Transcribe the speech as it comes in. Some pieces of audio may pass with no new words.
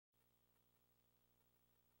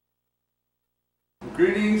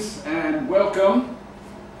Greetings and welcome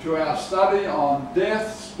to our study on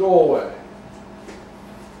Death's Doorway.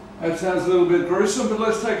 That sounds a little bit gruesome, but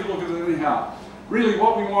let's take a look at it anyhow. Really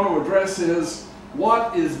what we want to address is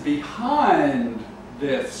what is behind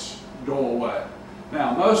Death's Doorway.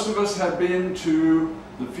 Now, most of us have been to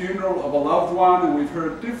the funeral of a loved one and we've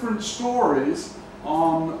heard different stories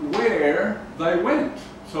on where they went.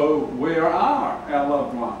 So where are our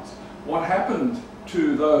loved ones? What happened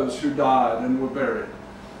to those who died and were buried?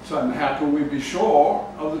 So and how can we be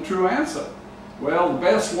sure of the true answer? Well, the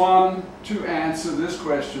best one to answer this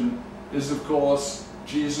question is, of course,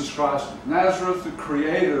 Jesus Christ of Nazareth, the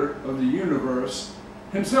creator of the universe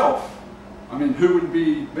himself. I mean, who would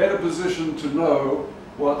be better positioned to know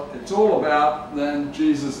what it's all about than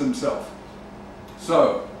Jesus himself?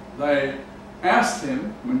 So they asked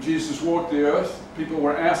him, when Jesus walked the earth, people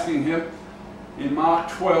were asking him, in Mark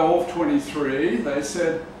 12:23, they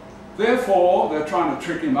said, therefore, they're trying to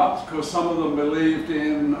trick him up because some of them believed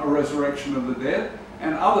in a resurrection of the dead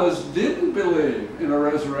and others didn't believe in a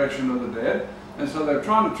resurrection of the dead. And so they're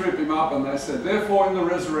trying to trip him up, and they said, therefore, in the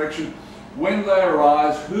resurrection, when they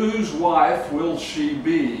arise, whose wife will she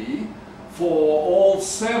be? For all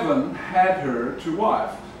seven had her to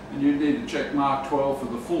wife. And you need to check Mark 12 for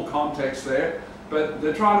the full context there. But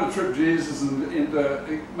they're trying to trip Jesus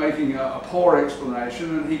into making a poor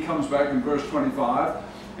explanation, and he comes back in verse 25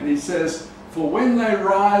 and he says, for when they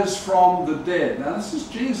rise from the dead. Now this is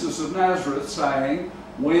Jesus of Nazareth saying,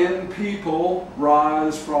 when people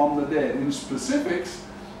rise from the dead. In specifics,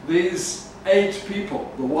 these 8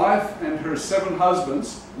 people, the wife and her 7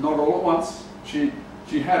 husbands, not all at once. She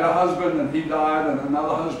had a husband and he died, and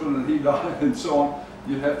another husband and he died, and so on.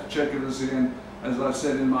 You'd have to check it again, as I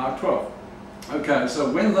said in Mark 12. Okay, so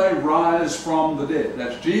when they rise from the dead,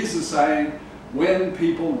 that's Jesus saying, when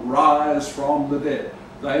people rise from the dead.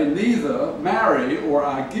 They neither marry or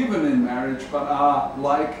are given in marriage, but are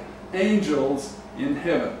like angels in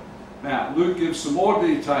heaven. Now, Luke gives some more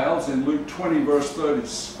details in Luke 20, verse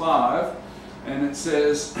 35, and it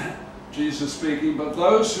says, Jesus speaking, but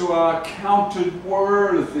those who are counted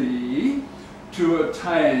worthy to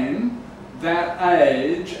attain that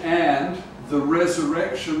age and the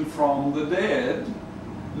resurrection from the dead,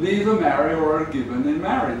 neither marry or are given in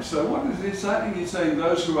marriage. So what is he saying? He's saying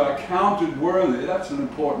those who are counted worthy, that's an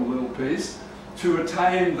important little piece, to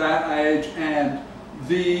attain that age and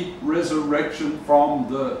the resurrection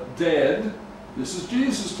from the dead. This is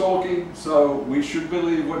Jesus talking, so we should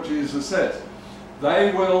believe what Jesus says.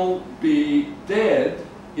 They will be dead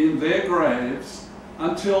in their graves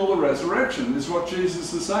until the resurrection, is what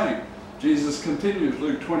Jesus is saying. Jesus continues,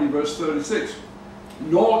 Luke 20, verse 36.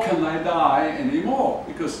 Nor can they die anymore,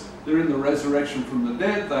 because they're in the resurrection from the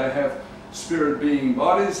dead. They have spirit-being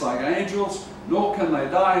bodies like angels. Nor can they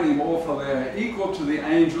die anymore, for they are equal to the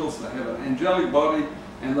angels. They have an angelic body,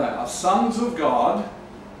 and they are sons of God,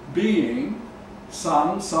 being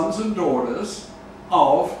sons and daughters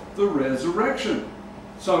of the resurrection.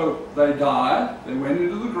 So they died, they went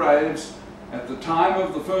into the graves. At the time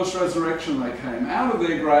of the first resurrection, they came out of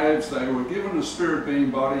their graves, they were given a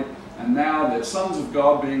spirit-being body, and now they're sons of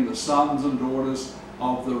God, being the sons and daughters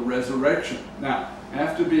of the resurrection. Now,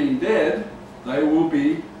 after being dead, they will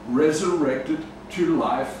be resurrected to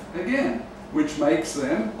life again, which makes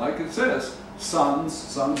them, like it says,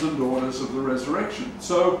 sons and daughters of the resurrection.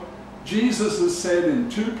 So, Jesus has said in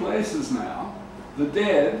 2 places now, the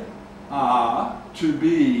dead are to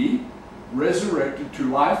be resurrected to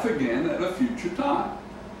life again at a future time.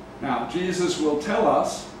 Now, Jesus will tell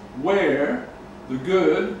us where the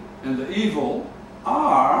good and the evil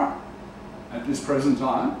are at this present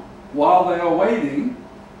time while they are waiting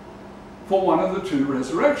for one of the 2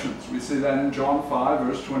 resurrections. We see that in John 5,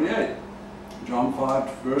 verse 28. John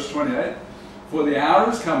 5, verse 28. For the hour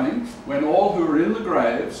is coming when all who are in the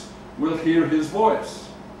graves will hear his voice.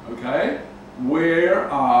 Okay? Where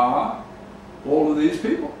are all of these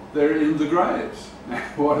people? They're in the graves. Now,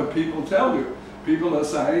 what do people tell you? People are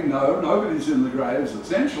saying, no, nobody's in the graves,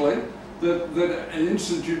 essentially. That an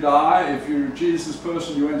instant you die, if you're a Jesus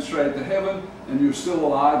person, you went straight to heaven, and you're still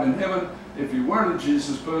alive in heaven. If you weren't a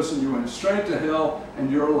Jesus person, you went straight to hell,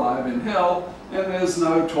 and you're alive in hell, and there's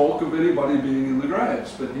no talk of anybody being in the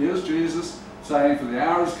graves. But here's Jesus saying, for the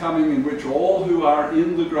hour is coming in which all who are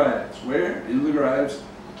in the graves, where? In the graves,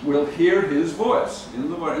 will hear his voice. In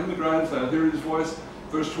the graves, they'll hear his voice.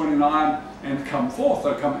 Verse 29, and come forth.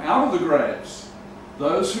 They'll come out of the graves.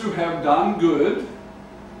 Those who have done good,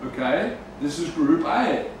 okay, this is group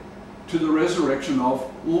A, to the resurrection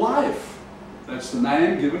of life. That's the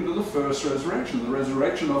name given to the first resurrection, the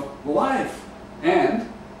resurrection of life.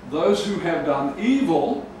 And those who have done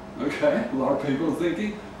evil Okay, a lot of people are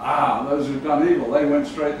thinking, those who've done evil, they went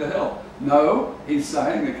straight to hell. No, he's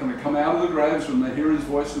saying they're going to come out of the graves when they hear his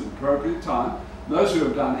voice at the appropriate time. Those who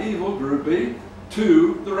have done evil, group B,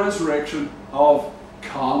 to the resurrection of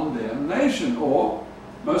condemnation. Or,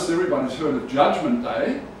 most everybody's heard of Judgment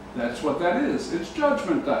Day. That's what that is. It's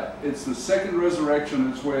Judgment Day. It's the second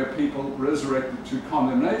resurrection. It's where people resurrected to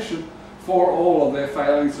condemnation for all of their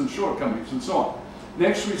failings and shortcomings and so on.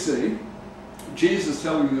 Next we see Jesus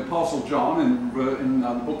telling the Apostle John in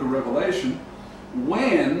the book of Revelation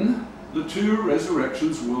when the two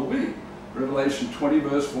resurrections will be. Revelation 20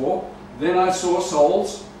 verse 4, then I saw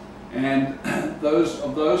souls and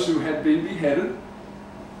those who had been beheaded,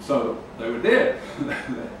 so they were dead.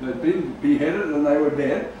 They'd been beheaded and they were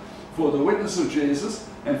dead for the witness of Jesus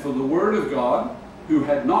and for the word of God, who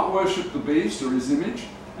had not worshipped the beast or his image,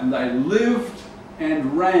 and they lived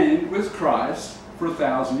and reigned with Christ for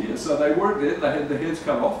 1,000 years. So they were dead, they had their heads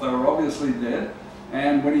cut off, they were obviously dead,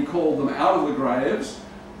 and when he called them out of the graves,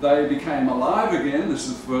 they became alive again. This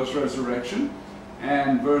is the first resurrection.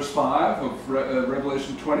 And verse 5 of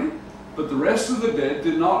Revelation 20, but the rest of the dead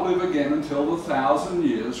did not live again until the 1,000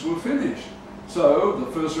 years were finished. So the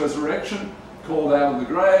first resurrection called out of the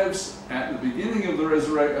graves at the beginning of the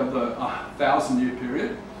 1,000-year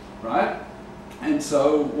period, right? And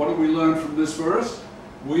so what do we learn from this verse?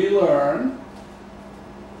 We learn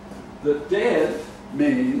that dead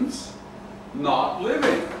means not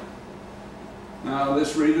living. Now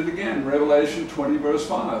let's read it again. Revelation 20 verse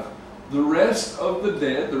 5. The rest of the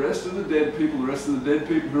dead, the rest of the dead people, the rest of the dead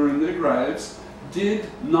people who are in their graves did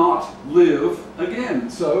not live again.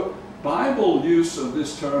 So Bible use of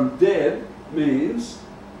this term dead means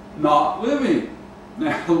not living.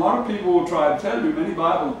 Now a lot of people will try to tell you, many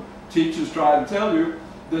Bible teachers try to tell you,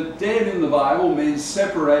 that dead in the Bible means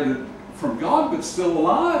separated from God but still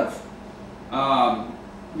alive.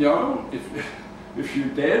 You know, if you're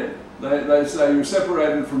dead, they say you're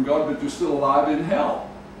separated from God but you're still alive in hell.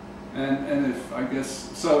 And if, I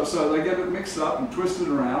guess, so they get it mixed up and twisted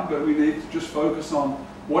around, but we need to just focus on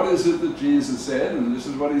what is it that Jesus said, and this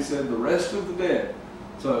is what he said, the rest of the dead.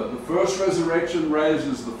 So the first resurrection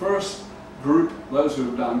raises the first group, those who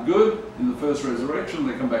have done good in the first resurrection,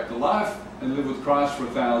 they come back to life and live with Christ for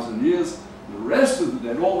 1,000 years. The rest of the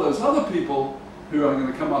dead, all those other people who are going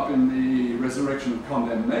to come up in the resurrection of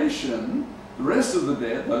condemnation, the rest of the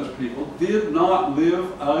dead, those people, did not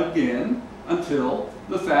live again until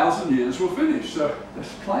the 1,000 years were finished. So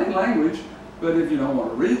that's plain language, but if you don't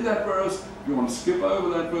want to read that verse, if you want to skip over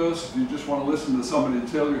that verse, if you just want to listen to somebody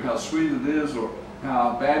tell you how sweet it is or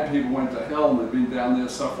how bad people went to hell and they've been down there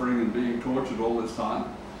suffering and being tortured all this time.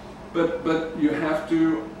 But you have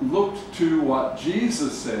to look to what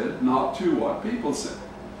Jesus said, not to what people said.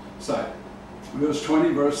 So, verse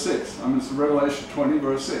 20, verse 6. It's Revelation 20,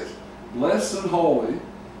 verse 6. Blessed and holy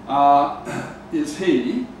is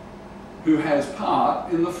he who has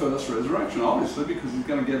part in the first resurrection, obviously, because he's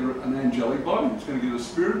going to get an angelic body. He's going to get a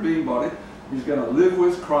spirit-being body. He's going to live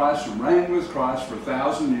with Christ and reign with Christ for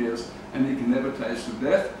 1,000 years, and he can never taste of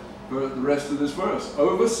death. For the rest of this verse,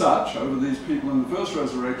 over these people in the first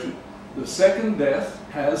resurrection, the second death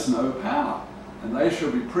has no power, and they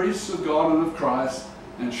shall be priests of God and of Christ,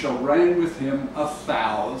 and shall reign with him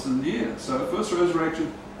 1,000 years. So first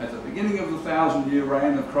resurrection, at the beginning of the 1,000-year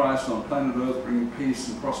reign of Christ on planet Earth, bringing peace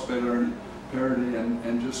and prosperity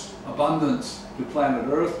and just abundance to planet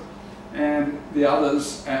Earth, and the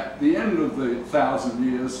others at the end of the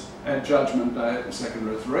 1,000 years at Judgment Day at the second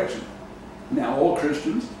resurrection. Now all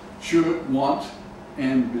Christians should want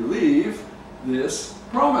and believe this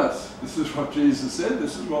promise. This is what Jesus said.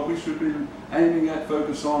 This is what we should be aiming at,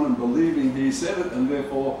 focus on, and believing he said it, and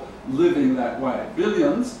therefore living that way.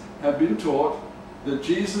 Billions have been taught that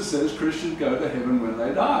Jesus says Christians go to heaven when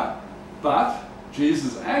they die. But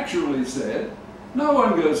Jesus actually said no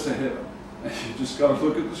one goes to heaven. You just got to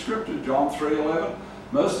look at the scripture, John 3:11.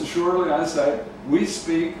 Most assuredly I say, we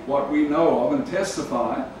speak what we know of and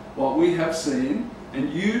testify what we have seen,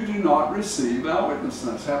 and you do not receive our witness.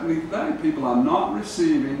 And that's happening today. People are not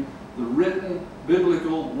receiving the written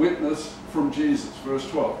biblical witness from Jesus. Verse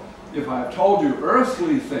 12. If I have told you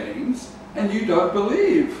earthly things and you don't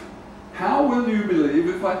believe, how will you believe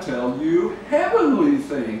if I tell you heavenly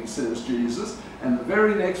things, says Jesus. And the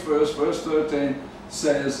very next verse, verse 13,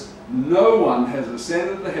 says, no one has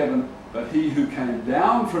ascended to heaven but he who came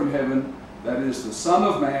down from heaven, that is the Son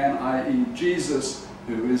of Man, i.e. Jesus,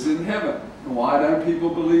 who is in heaven. Why don't people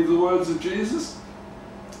believe the words of Jesus?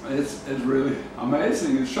 It's really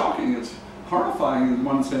amazing, it's shocking, it's horrifying in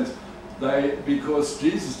one sense. Because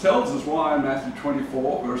Jesus tells us why in Matthew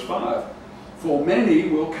 24, verse 5. For many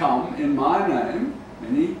will come in my name,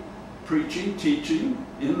 many preaching, teaching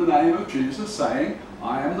in the name of Jesus, saying,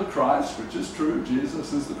 I am the Christ, which is true.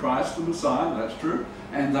 Jesus is the Christ, the Messiah, that's true.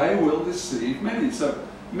 And they will deceive many. So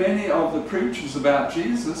many of the preachers about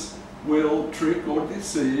Jesus will trick or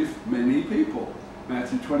deceive many people.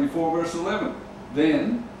 Matthew 24, verse 11.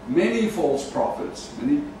 Then many false prophets,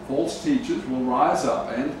 many false teachers will rise up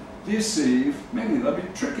and deceive many. They'll be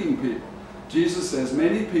tricking people. Jesus says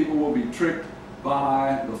many people will be tricked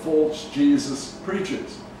by the false Jesus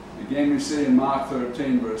preachers. Again, we see in Mark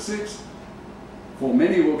 13, verse 6, for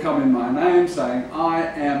many will come in my name, saying, I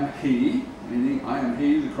am he, meaning I am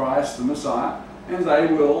he, the Christ, the Messiah, and they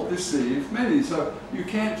will deceive many. So you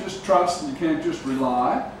can't just trust and you can't just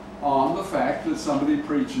rely on the fact that somebody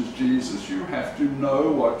preaches Jesus. You have to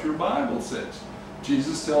know what your Bible says.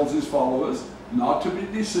 Jesus tells his followers not to be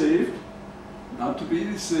deceived,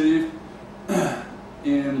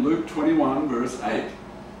 in Luke 21, verse 8.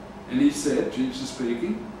 And he said, Jesus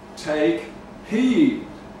speaking, take heed.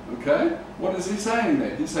 Okay? What is he saying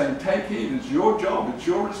there? He's saying, take heed. It's your job, it's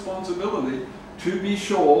your responsibility to be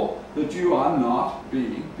sure that you are not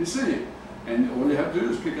being deceived. And all you have to do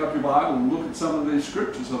is pick up your Bible and look at some of these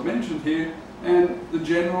scriptures I've mentioned here, and the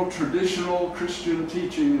general traditional Christian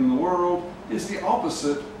teaching in the world is the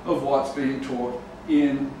opposite of what's being taught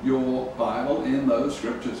in your Bible, in those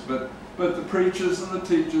scriptures. But the preachers and the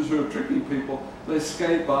teachers who are tricking people, they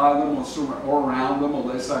skate by them or around them,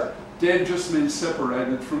 or they say, dead just means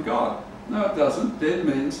separated from God. No, it doesn't. Dead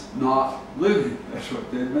means not living. That's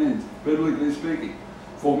what dead means, biblically speaking.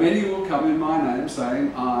 For many will come in my name,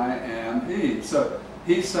 saying, I am he. So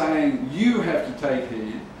he's saying you have to take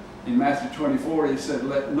heed. In Matthew 24, he said,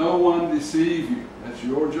 let no one deceive you. That's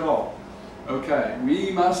your job. Okay,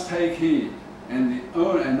 we must take heed and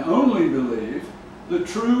only believe the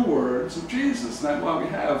true words of Jesus. That's why we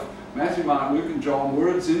have Matthew, Mark, Luke, and John,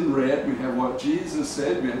 words in red. We have what Jesus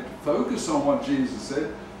said. We have to focus on what Jesus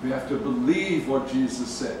said. We have to believe what Jesus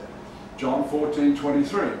said. John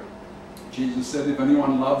 14:23. Jesus said, if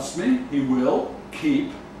anyone loves me, he will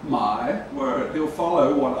keep my word. He'll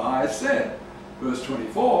follow what I said. Verse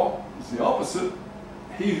 24 is the opposite.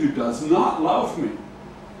 He who does not love me.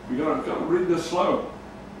 We've got to read this slow.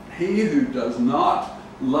 He who does not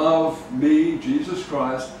love me, Jesus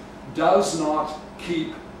Christ, does not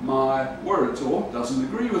keep my words, or doesn't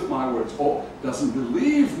agree with my words, or doesn't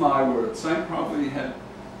believe my words. Same problem he had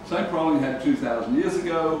 2,000 years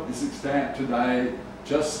ago is extant today,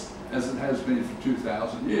 just as it has been for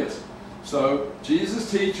 2,000 years. So Jesus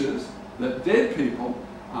teaches that dead people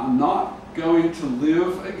are not going to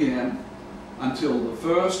live again until the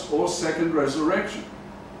first or second resurrection.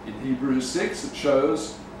 In Hebrews 6, it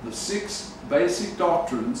shows the 6 basic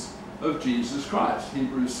doctrines of Jesus Christ.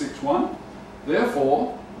 Hebrews 6:1.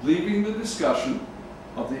 Therefore, leaving the discussion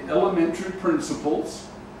of the elementary principles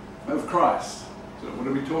of Christ. So what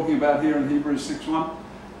are we talking about here in Hebrews 6:1?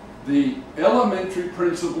 The elementary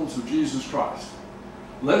principles of Jesus Christ.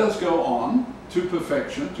 Let us go on to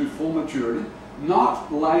perfection, to full maturity,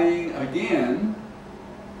 not laying again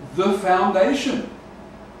the foundation.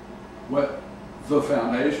 What? The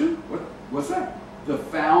foundation? What's that? The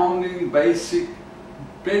founding basic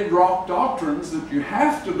bedrock doctrines that you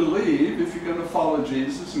have to believe if you're going to follow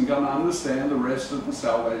Jesus and going to understand the rest of the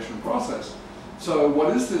salvation process. So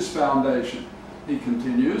what is this foundation? He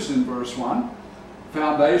continues in verse 1.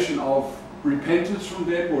 Foundation of repentance from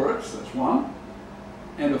dead works, that's 1.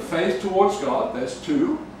 And of faith towards God, that's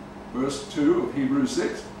 2. Verse 2 of Hebrews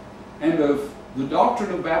 6. And of the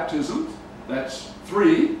doctrine of baptisms, that's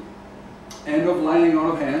 3. And of laying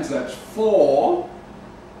on of hands, that's 4.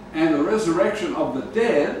 And the resurrection of the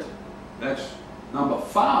dead, that's number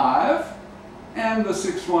 5. And the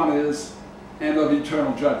 6th one is, and of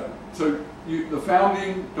eternal judgment. So the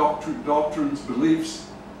founding doctrines, beliefs,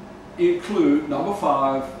 include, number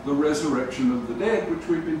 5, the resurrection of the dead, which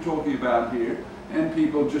we've been talking about here, and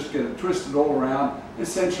people just get it twisted all around.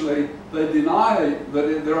 Essentially, they deny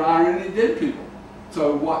that there are any dead people.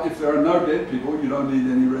 So what, if there are no dead people, you don't need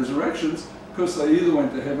any resurrections, because they either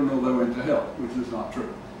went to heaven or they went to hell, which is not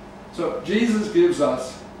true. So Jesus gives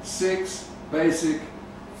us 6 basic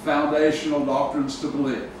foundational doctrines to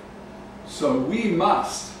believe. So we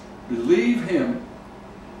must believe him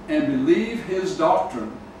and believe his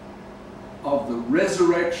doctrine of the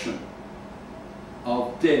resurrection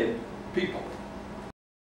of dead people.